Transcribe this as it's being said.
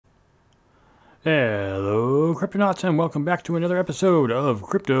Hello, Cryptonauts, and welcome back to another episode of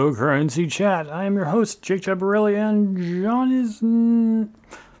Cryptocurrency Chat. I am your host, Jake Jabarelli, and John is...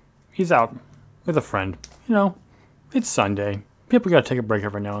 he's out with a friend. You know, it's Sunday. People gotta take a break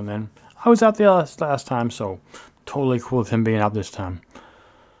every now and then. I was out the last time, so totally cool with him being out this time.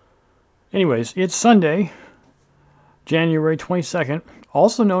 Anyways, it's Sunday, January 22nd,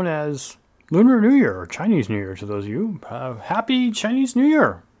 also known as Lunar New Year, or Chinese New Year to those of you. Happy Chinese New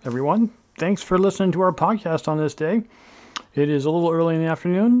Year, everyone. Thanks for listening to our podcast on this day. It is a little early in the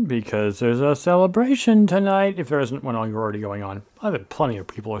afternoon because there's a celebration tonight. If there isn't one already going on, I think plenty of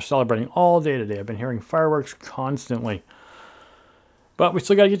people are celebrating all day today. I've been hearing fireworks constantly. But we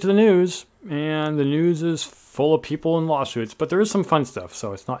still got to get to the news, and the news is full of people and lawsuits. But there is some fun stuff,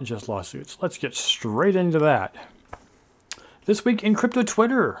 so it's not just lawsuits. Let's get straight into that. This week in crypto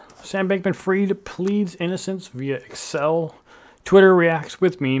Twitter, Sam Bankman-Fried pleads innocence via Excel. Twitter reacts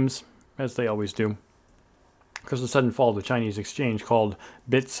with memes, as they always do, because of the sudden fall of the Chinese exchange called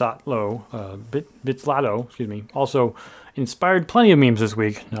Bitslato, also inspired plenty of memes this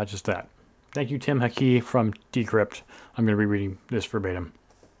week, not just that. Thank you, Tim Haki from Decrypt. I'm going to be reading this verbatim.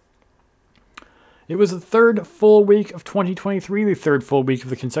 It was the third full week of 2023, the third full week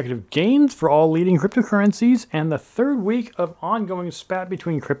of the consecutive gains for all leading cryptocurrencies, and the third week of ongoing spat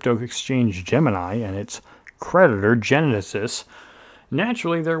between crypto exchange Gemini and its creditor Genesis.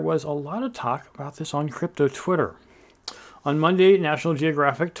 Naturally, there was a lot of talk about this on crypto Twitter. On Monday, National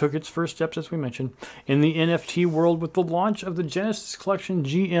Geographic took its first steps, as we mentioned, in the NFT world with the launch of the Genesis Collection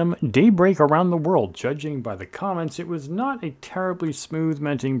GM Daybreak around the world. Judging by the comments, it was not a terribly smooth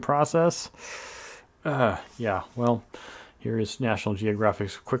minting process. Here is National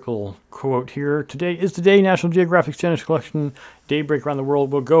Geographic's quick little quote here. Today is the day National Geographic's Genesis Collection Daybreak around the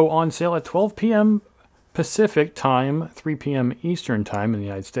world will go on sale at 12 p.m. Pacific time, 3 p.m. Eastern time in the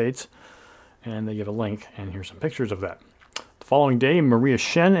United States. And they give a link, and here's some pictures of that. The following day, Maria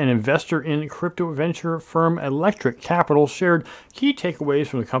Shen, an investor in crypto venture firm Electric Capital, shared key takeaways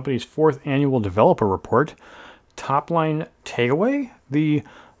from the company's fourth annual developer report. Top-line takeaway? The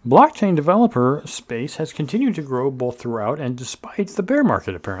blockchain developer space has continued to grow both throughout and despite the bear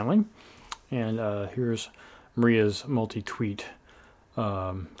market, apparently. And here's Maria's multi-tweet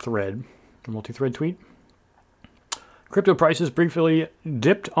thread, a multi-thread tweet. Crypto prices briefly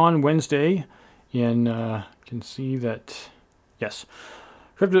dipped on Wednesday. You can see that, yes.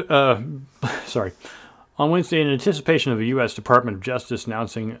 On Wednesday, in anticipation of the U.S. Department of Justice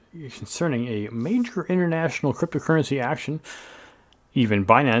announcing concerning a major international cryptocurrency action, even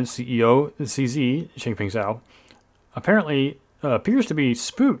Binance CEO CZ Changpeng Zhao apparently appears to be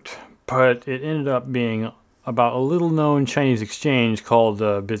spooked, but it ended up being about a little-known Chinese exchange called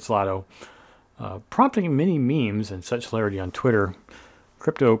Bitslato. Prompting many memes and such hilarity on Twitter,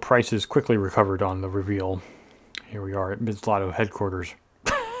 crypto prices quickly recovered on the reveal. Here we are at Bitslato headquarters.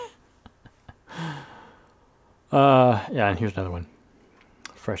 And here's another one.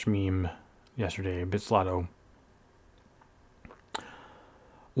 Fresh meme yesterday, Bitslato.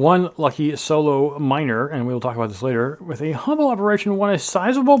 One lucky solo miner, and we'll talk about this later, with a humble operation won a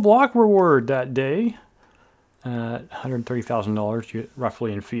sizable block reward that day. $130,000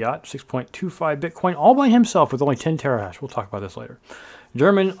 roughly in fiat, 6.25 Bitcoin, all by himself with only 10 terahash. We'll talk about this later.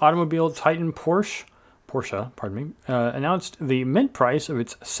 German automobile titan Porsche, announced the mint price of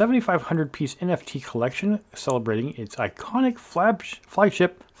its 7,500-piece NFT collection, celebrating its iconic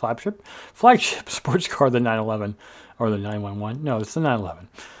flagship sports car, the 911, or the 911. No, it's the 911.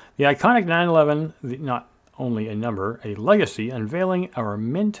 The iconic 911, not only a number, a legacy, unveiling our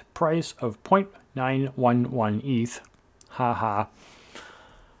mint price of 0.911 ETH. Haha.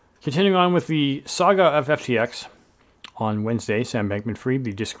 Continuing on with the saga of FTX. On Wednesday, Sam Bankman-Fried,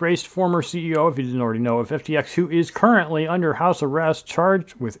 the disgraced former CEO, if you didn't already know, of FTX, who is currently under house arrest,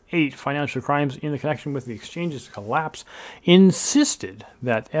 charged with 8 financial crimes in the connection with the exchange's collapse, insisted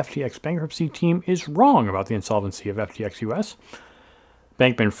that FTX bankruptcy team is wrong about the insolvency of FTX US.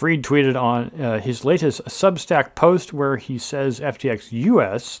 Bankman-Fried tweeted on his latest Substack post where he says FTX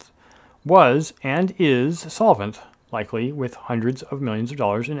US was and is solvent, likely with hundreds of millions of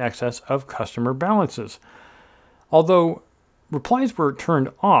dollars in excess of customer balances. Although replies were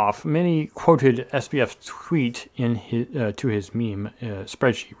turned off, many quoted SBF's tweet in to his meme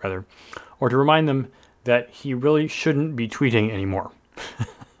spreadsheet, or to remind them that he really shouldn't be tweeting anymore.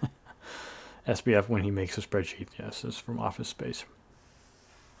 SBF when he makes a spreadsheet. Yes, this is from Office Space.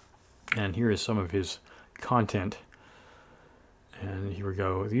 And here is some of his content. And here we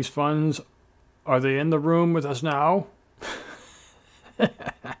go. These funds, are they in the room with us now?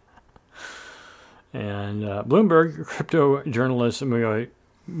 And Bloomberg crypto journalist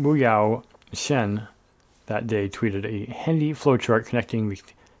Muyao Shen that day tweeted a handy flowchart connecting the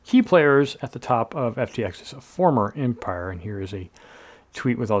key players at the top of FTX's former empire. And here is a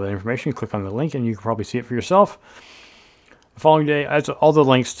tweet with all that information. Click on the link and you can probably see it for yourself. The following day, all the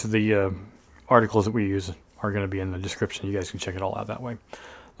links to the articles that we use are going to be in the description. You guys can check it all out that way.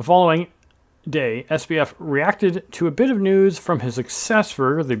 The following day, SBF reacted to a bit of news from his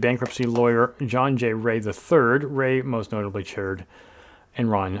successor, the bankruptcy lawyer John J. Ray III. Ray most notably chaired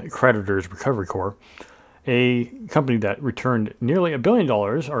Enron Creditors Recovery Corp., a company that returned nearly $1 billion,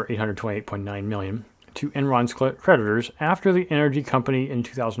 or $828.9 million, to Enron's creditors after the energy company in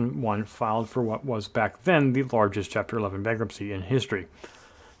 2001 filed for what was back then the largest Chapter 11 bankruptcy in history.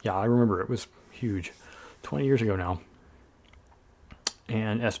 Yeah, I remember it was huge. 20 years ago now.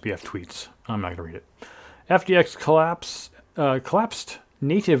 And SBF tweets. I'm not going to read it. FTX collapsed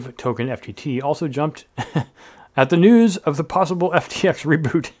native token FTT also jumped at the news of the possible FTX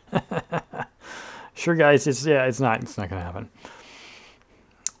reboot. Sure, guys, it's not going to happen.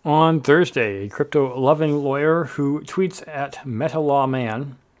 On Thursday, a crypto-loving lawyer who tweets at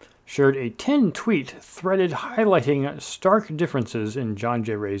MetaLawMan shared a 10-tweet threaded highlighting stark differences in John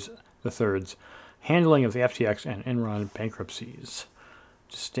J. Ray III's handling of the FTX and Enron bankruptcies.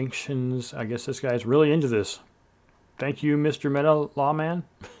 Distinctions. I guess this guy's really into this. Thank you, Mr. MetaLawMan.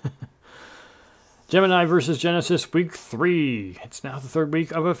 Gemini versus Genesis Week 3. It's now the third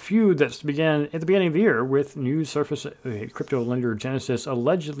week of a feud that began at the beginning of the year with news surface. Crypto lender Genesis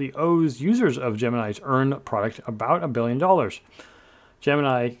allegedly owes users of Gemini's Earn product about $1 billion.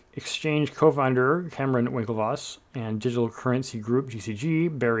 Gemini exchange co-founder Cameron Winklevoss and digital currency group GCG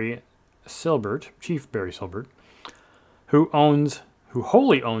Chief Barry Silbert, who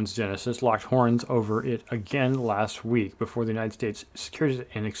wholly owns Genesis, locked horns over it again last week before the United States Securities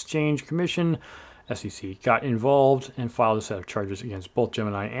and Exchange Commission, SEC, got involved and filed a set of charges against both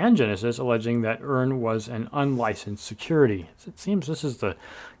Gemini and Genesis, alleging that Earn was an unlicensed security. It seems this is the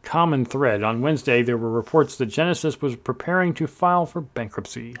common thread. On Wednesday, there were reports that Genesis was preparing to file for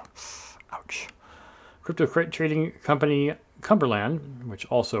bankruptcy. Ouch. Crypto trading company Cumberland, which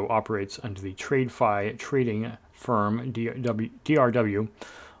also operates under the TradeFi trading firm DRW,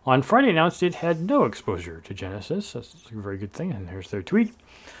 on Friday announced it had no exposure to Genesis. That's a very good thing, and here's their tweet.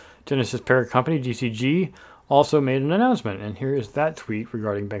 Genesis parent company, GCG, also made an announcement, and here is that tweet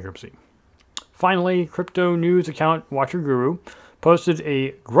regarding bankruptcy. Finally, crypto news account Watcher Guru posted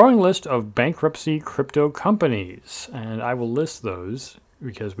a growing list of bankruptcy crypto companies, and I will list those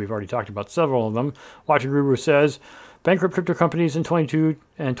because we've already talked about several of them. Watcher Guru says, bankrupt crypto companies in 22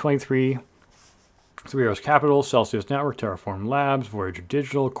 and 23, Three Arrows Capital, Celsius Network, Terraform Labs, Voyager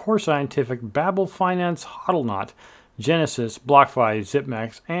Digital, Core Scientific, Babel Finance, HODLNOT, Genesis, BlockFi,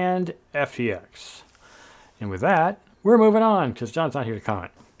 ZipMax, and FTX. And with that, we're moving on because John's not here to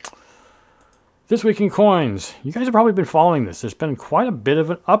comment. This week in coins, you guys have probably been following this. There's been quite a bit of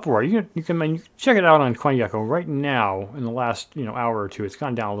an uproar. You can check it out on CoinGecko right now. In the last hour or two, it's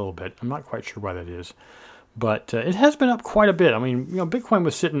gone down a little bit. I'm not quite sure why that is, but it has been up quite a bit. I mean, Bitcoin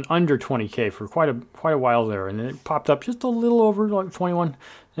was sitting under 20K for quite a while there, and then it popped up just a little over like 21, and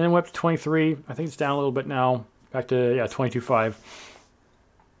then went up to 23. I think it's down a little bit now, back to 22.5.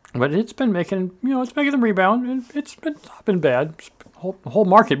 But it's been making it's making a rebound, and it's not been bad. The whole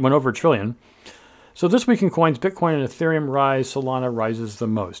market went over $1 trillion. So this week in coins, Bitcoin and Ethereum rise. Solana rises the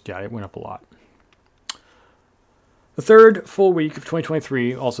most. Yeah, it went up a lot. The third full week of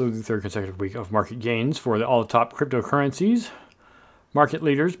 2023, also the third consecutive week of market gains for all the top cryptocurrencies. Market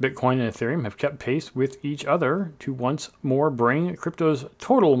leaders, Bitcoin and Ethereum, have kept pace with each other to once more bring crypto's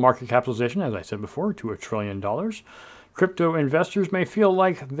total market capitalization, as I said before, to $1 trillion. Crypto investors may feel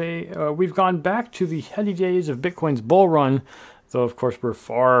like we've gone back to the heady days of Bitcoin's bull run, though, of course, we're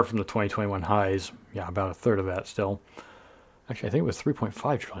far from the 2021 highs. Yeah, about a third of that still. Actually, I think it was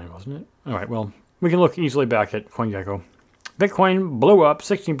 3.5 trillion, wasn't it? All right, well, we can look easily back at CoinGecko. Bitcoin blew up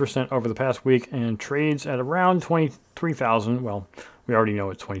 16% over the past week and trades at around 23,000. Well, we already know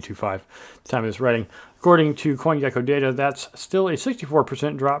it's 22.5 at the time of this writing. According to CoinGecko data, that's still a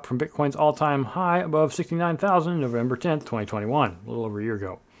 64% drop from Bitcoin's all-time high above 69,000 November 10th, 2021, a little over a year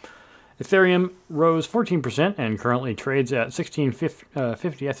ago. Ethereum rose 14% and currently trades at 1650. I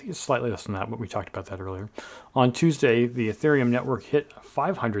think it's slightly less than that, but we talked about that earlier. On Tuesday, the Ethereum network hit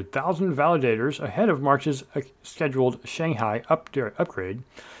 500,000 validators ahead of March's scheduled Shanghai upgrade.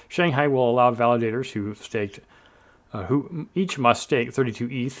 Shanghai will allow validators who each must stake 32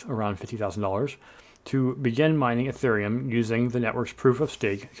 ETH, around $50,000, to begin mining Ethereum using the network's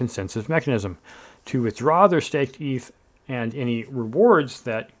proof-of-stake consensus mechanism to withdraw their staked ETH and any rewards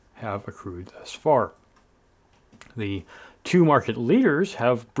that have accrued thus far. The Two market leaders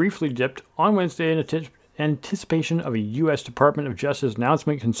have briefly dipped on Wednesday in anticipation of a U.S. Department of Justice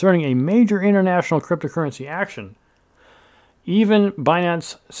announcement concerning a major international cryptocurrency action. Even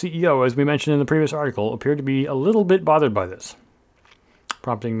Binance CEO, as we mentioned in the previous article, appeared to be a little bit bothered by this,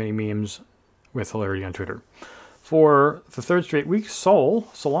 prompting many memes with hilarity on Twitter. For the third straight week,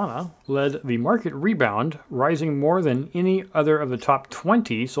 Solana led the market rebound, rising more than any other of the top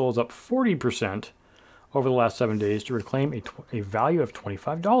 20. Sol's up 40% over the last 7 days to reclaim a value of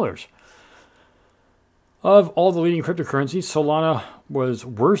 $25. Of all the leading cryptocurrencies, Solana was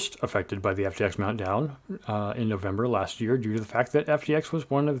worst affected by the FTX meltdown in November last year due to the fact that FTX was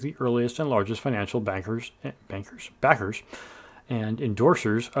one of the earliest and largest financial backers and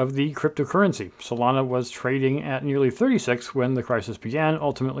endorsers of the cryptocurrency. Solana was trading at nearly 36 when the crisis began,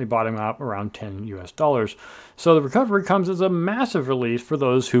 ultimately bottoming out around $10. So the recovery comes as a massive relief for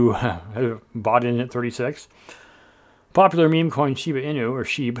those who have bought in at 36. Popular meme coin Shiba Inu, or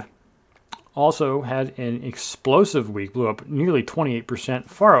SHIB, also had an explosive week, blew up nearly 28%,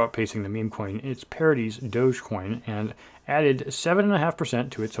 far outpacing the meme coin, its parodies Dogecoin, and added 7.5%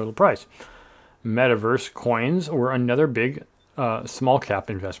 to its total price. Metaverse coins were another big small cap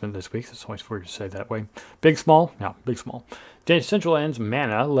investment this week. It's always weird to say that way. Big small? No, big small. Decentraland's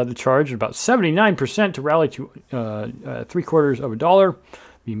Mana led the charge at about 79% to rally to $0.75.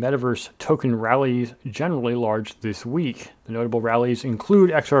 The Metaverse token rallies generally large this week. The notable rallies include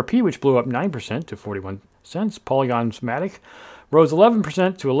XRP, which blew up 9% to 41 cents. Polygon's Matic rose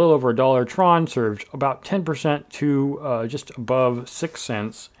 11% to a little over $1. Tron surged about 10% to just above 6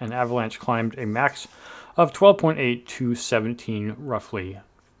 cents. And Avalanche climbed a max of 12.8 to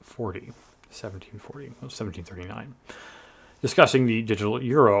 1739. Discussing the digital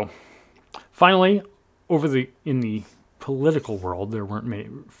euro. Finally, in the political world, there weren't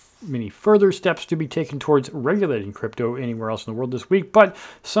many further steps to be taken towards regulating crypto anywhere else in the world this week, but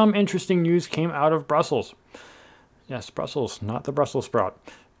some interesting news came out of Brussels. Yes, Brussels, not the Brussels sprout.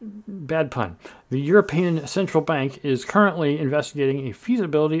 Bad pun. The European Central Bank is currently investigating a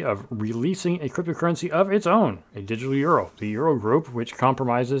feasibility of releasing a cryptocurrency of its own, a digital euro. The Euro Group, which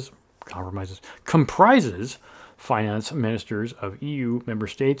comprises finance ministers of EU member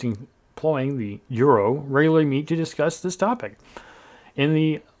states employing the euro, regularly meet to discuss this topic. In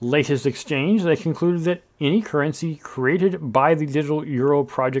the latest exchange, they concluded that any currency created by the digital euro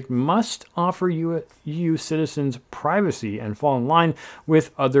project must offer EU citizens privacy and fall in line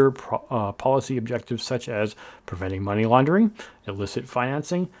with other policy objectives such as preventing money laundering, illicit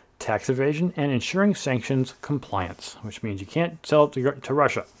financing, tax evasion, and ensuring sanctions compliance, which means you can't sell it to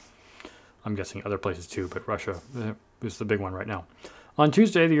Russia. I'm guessing other places too, but Russia is the big one right now. On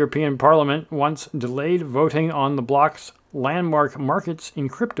Tuesday, the European Parliament once delayed voting on the bloc's Landmark Markets in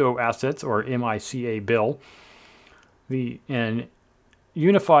Crypto Assets, or MICA bill. An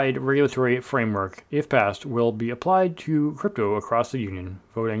unified regulatory framework, if passed, will be applied to crypto across the Union.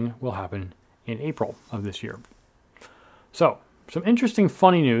 Voting will happen in April of this year. So, some interesting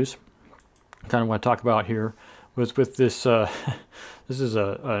funny news I kind of want to talk about here was with this, this is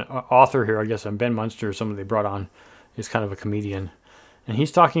an author here, I guess, Ben Munster, somebody they brought on, is kind of a comedian. And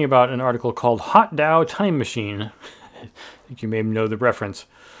he's talking about an article called Hot DAO Time Machine. I think you may know the reference.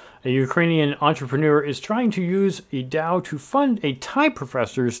 A Ukrainian entrepreneur is trying to use a DAO to fund a Thai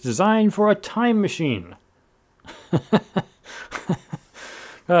professor's design for a time machine.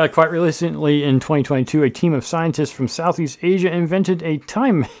 Quite recently, in 2022, a team of scientists from Southeast Asia invented a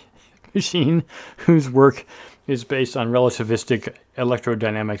time machine whose work is based on relativistic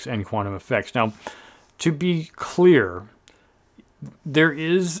electrodynamics and quantum effects. Now, to be clear, there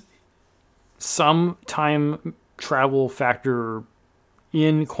is some time travel factor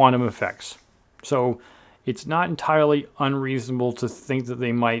in quantum effects. So it's not entirely unreasonable to think that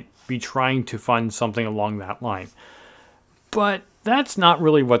they might be trying to fund something along that line. But that's not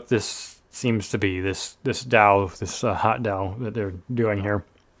really what this seems to be, this DAO, this hot DAO that they're doing here.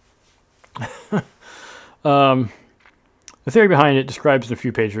 The theory behind it, describes in a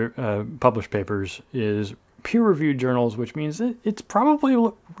few published papers, is peer-reviewed journals, which means it's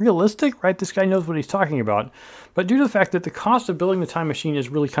probably realistic, right? This guy knows what he's talking about. But due to the fact that the cost of building the time machine is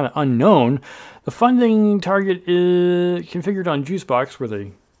really kind of unknown, the funding target is configured on Juicebox, where the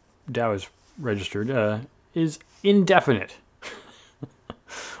DAO is registered, is indefinite.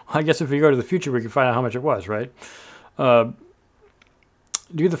 I guess if we go to the future, we can find out how much it was, right? Due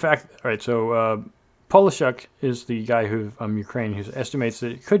to the fact, all right, so Polishuk is the guy from Ukraine who estimates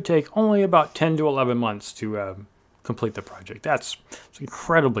that it could take only about 10 to 11 months to complete the project. It's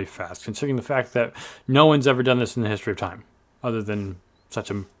incredibly fast, considering the fact that no one's ever done this in the history of time, other than such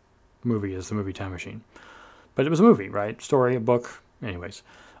a movie as the movie Time Machine. But it was a movie, right? Story, a book, anyways.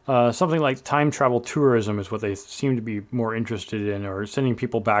 Something like time travel tourism is what they seem to be more interested in, or sending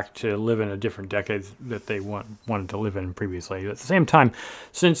people back to live in a different decade that they wanted to live in previously. At the same time,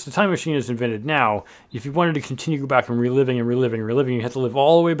 since the time machine is invented now, if you wanted to continue to go back and reliving, you have to live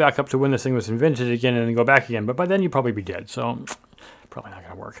all the way back up to when this thing was invented again and then go back again. But by then you'd probably be dead, so probably not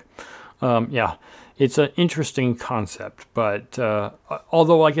going to work. Yeah, it's an interesting concept, but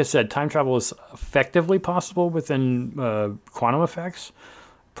although, like I said, time travel is effectively possible within quantum effects,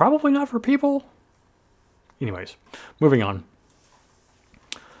 probably not for people. Anyways, moving on.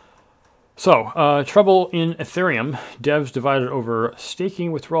 So, trouble in Ethereum. Devs divided over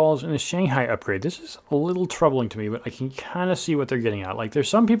staking withdrawals and the Shanghai upgrade. This is a little troubling to me, but I can kind of see what they're getting at. Like, there's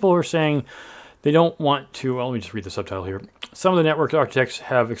some people who are saying they don't want to... Well, let me just read the subtitle here. Some of the network architects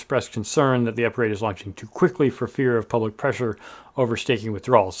have expressed concern that the upgrade is launching too quickly for fear of public pressure over staking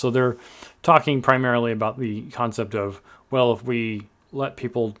withdrawals. So they're talking primarily about the concept of, well, if we let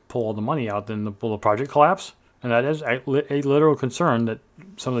people pull all the money out, then will the project collapse? And that is a literal concern that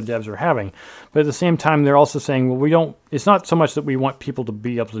some of the devs are having. But at the same time, they're also saying, well, we don't... It's not so much that we want people to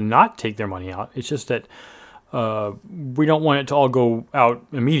be able to not take their money out. It's just that we don't want it to all go out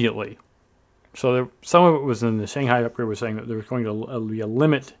immediately. So some of it was in the Shanghai upgrade was saying that there was going to be a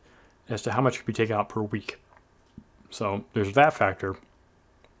limit as to how much could be taken out per week. So there's that factor.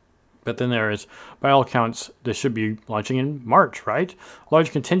 But then there is, by all accounts, this should be launching in March, right? A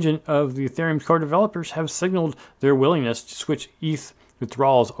large contingent of the Ethereum core developers have signaled their willingness to switch ETH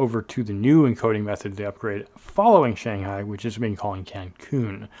withdrawals over to the new encoding method of the upgrade following Shanghai, which has been calling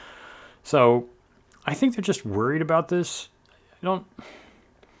Cancun. So I think they're just worried about this.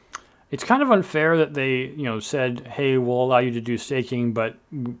 It's kind of unfair that they, said, hey, we'll allow you to do staking, but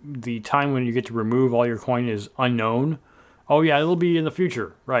the time when you get to remove all your coin is unknown. Oh, yeah, it'll be in the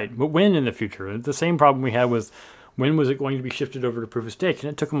future, right? But when in the future? The same problem we had with when was it going to be shifted over to proof of stake, and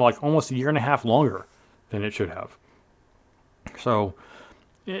it took them like almost a year and a half longer than it should have. So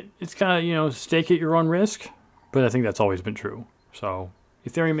it's kind of, stake at your own risk, but I think that's always been true. So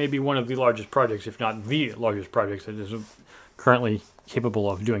Ethereum may be one of the largest projects, if not the largest project that is currently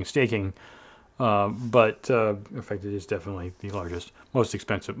capable of doing staking, but in fact, it is definitely the largest, most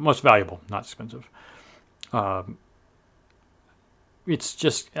expensive, most valuable, not expensive. It's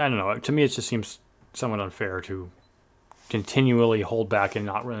just, I don't know, to me it just seems somewhat unfair to continually hold back and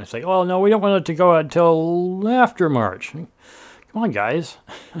not really say, oh, no, we don't want it to go until after March. Come on, guys.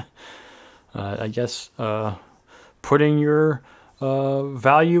 I guess putting your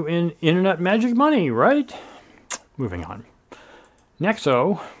value in internet magic money, right? Moving on.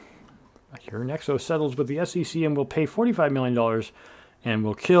 Nexo, here Nexo settles with the SEC and will pay $45 million and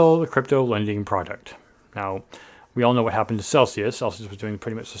will kill the crypto lending product. Now, we all know what happened to Celsius. Celsius was doing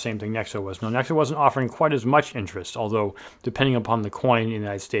pretty much the same thing Nexo was. No, Nexo wasn't offering quite as much interest, although depending upon the coin in the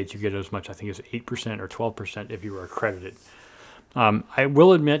United States, you get as much, I think, as 8% or 12% if you were accredited. I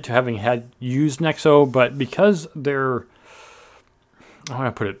will admit to having used Nexo, but because their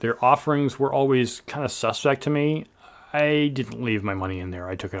offerings were always kind of suspect to me, I didn't leave my money in there.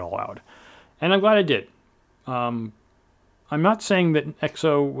 I took it all out. And I'm glad I did. I'm not saying that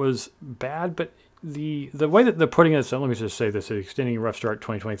Nexo was bad, but the way that they're putting it, so let me just say this, extending a rough start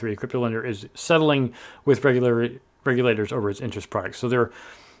 2023, crypto lender is settling with regulators over its interest products. So they're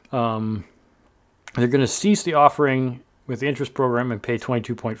going to cease the offering with the interest program and pay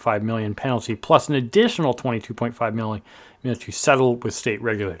 $22.5 million penalty plus an additional $22.5 million to settle with state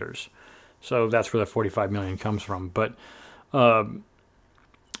regulators. So that's where the $45 million comes from. But I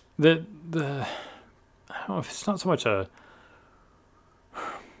don't know if it's not so much a...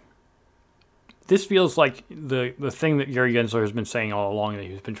 This feels like the thing that Gary Gensler has been saying all along, that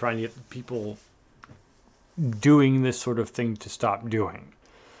he's been trying to get people doing this sort of thing to stop doing.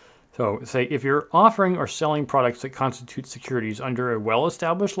 So say if you're offering or selling products that constitute securities under a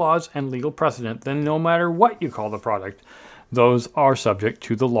well-established laws and legal precedent, then no matter what you call the product, those are subject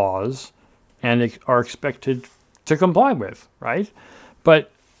to the laws and are expected to comply with, right?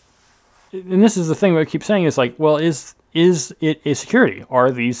 But, and this is the thing that I keep saying, is like, well, is it a security?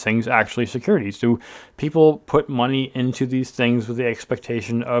 Are these things actually securities? Do people put money into these things with the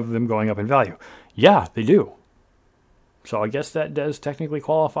expectation of them going up in value? Yeah, they do. So I guess that does technically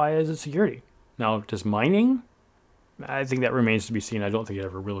qualify as a security. Now, does mining? I think that remains to be seen. I don't think it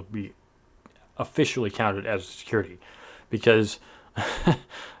ever will be officially counted as a security, because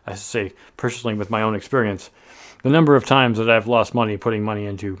I say personally with my own experience, the number of times that I've lost money putting money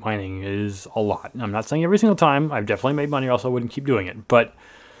into mining is a lot. I'm not saying every single time. I've definitely made money, or else I wouldn't keep doing it. But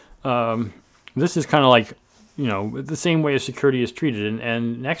this is kind of like, the same way a security is treated.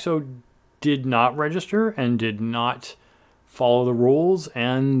 And Nexo did not register and did not follow the rules,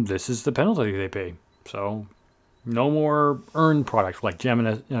 and this is the penalty they pay. So no more earned products like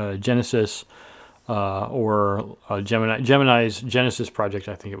Genesis or Gemini's Genesis project.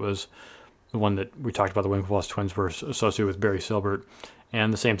 I think it was the one that we talked about. The Winklevoss twins were associated with Barry Silbert,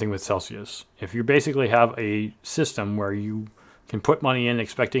 and the same thing with Celsius. If you basically have a system where you can put money in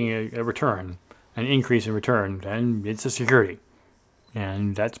expecting a return, an increase in return, then it's a security.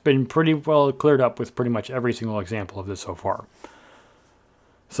 And that's been pretty well cleared up with pretty much every single example of this so far.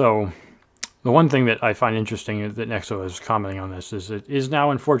 So the one thing that I find interesting that Nexo is commenting on this is it is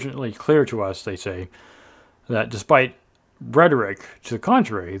now unfortunately clear to us, they say, that despite rhetoric to the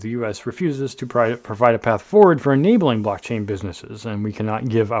contrary, the U.S. refuses to provide a path forward for enabling blockchain businesses, and we cannot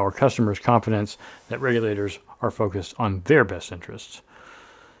give our customers confidence that regulators are focused on their best interests.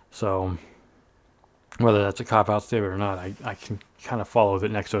 So whether that's a cop-out statement or not, I can kind of follow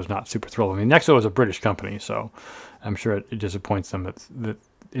that Nexo is not super thrilled. I mean, Nexo is a British company, so I'm sure it disappoints them that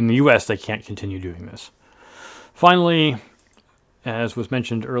in the U.S. they can't continue doing this. Finally, as was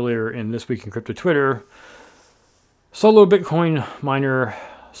mentioned earlier in This Week in Crypto Twitter, solo Bitcoin miner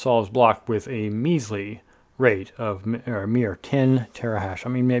solves block with a measly rate of a mere 10 terahash. I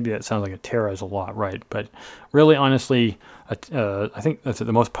mean, maybe that sounds like a tera is a lot, right? But really, honestly, I think that's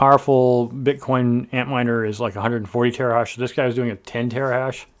the most powerful Bitcoin Antminer is like 140 terahash. So this guy was doing a 10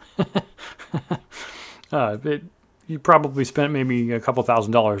 terahash. You probably spent maybe a couple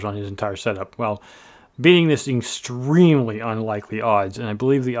 $1,000s on his entire setup. Well, beating this extremely unlikely odds, and I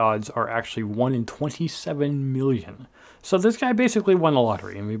believe the odds are actually 1 in 27 million. So this guy basically won the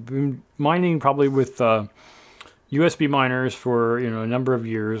lottery, and we've been mining probably with USB miners for a number of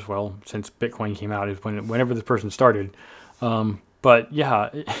years. Well, since Bitcoin came out, is whenever this person started. But yeah,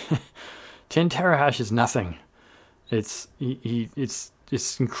 10 terahash is nothing. It's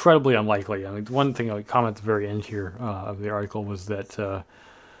incredibly unlikely. I mean, one thing I would comment at the very end here of the article was that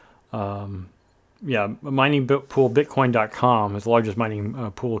mining pool Bitcoin.com is the largest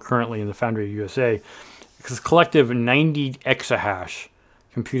mining pool currently in the Foundry USA. Because collective 90 exahash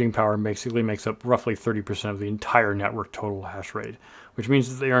computing power basically makes up roughly 30% of the entire network total hash rate, which means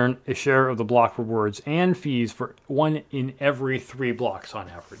that they earn a share of the block rewards and fees for 1 in every 3 blocks on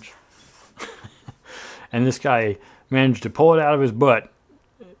average. And this guy managed to pull it out of his butt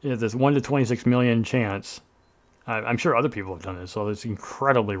at this 1 to 26 million chance. I'm sure other people have done this, so it's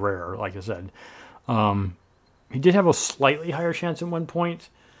incredibly rare, like I said. He did have a slightly higher chance at one point,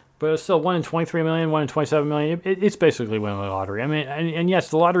 but it's still 1 in 23 million, 1 in 27 million. It's basically winning the lottery. I mean, and yes,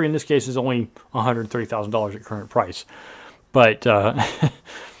 the lottery in this case is only $130,000 at current price, but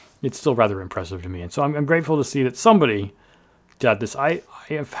it's still rather impressive to me. And so I'm grateful to see that somebody did this. I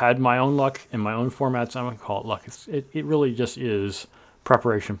have had my own luck in my own formats. I'm going to call it luck. It really just is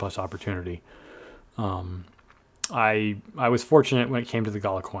preparation plus opportunity. I was fortunate when it came to the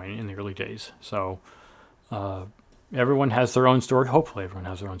Gala coin in the early days. So everyone has their own story. Hopefully everyone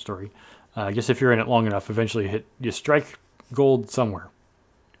has their own story. I guess if you're in it long enough, eventually you strike gold somewhere.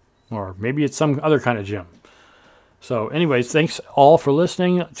 Or maybe it's some other kind of gem. So anyways, thanks all for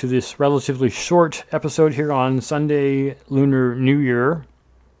listening to this relatively short episode here on Sunday, Lunar New Year.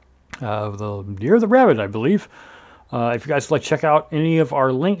 The Year of the Rabbit, I believe. If you guys would like to check out any of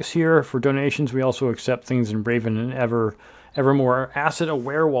our links here for donations, we also accept things in Raven and Evermore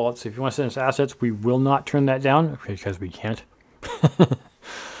asset-aware wallets. If you want to send us assets, we will not turn that down because we can't.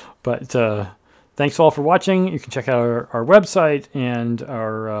 But thanks all for watching. You can check out our website and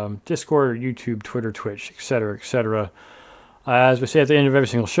our Discord, YouTube, Twitter, Twitch, etc., etc. As we say at the end of every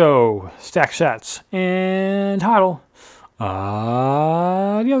single show, stack sats and hodl.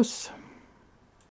 Adios.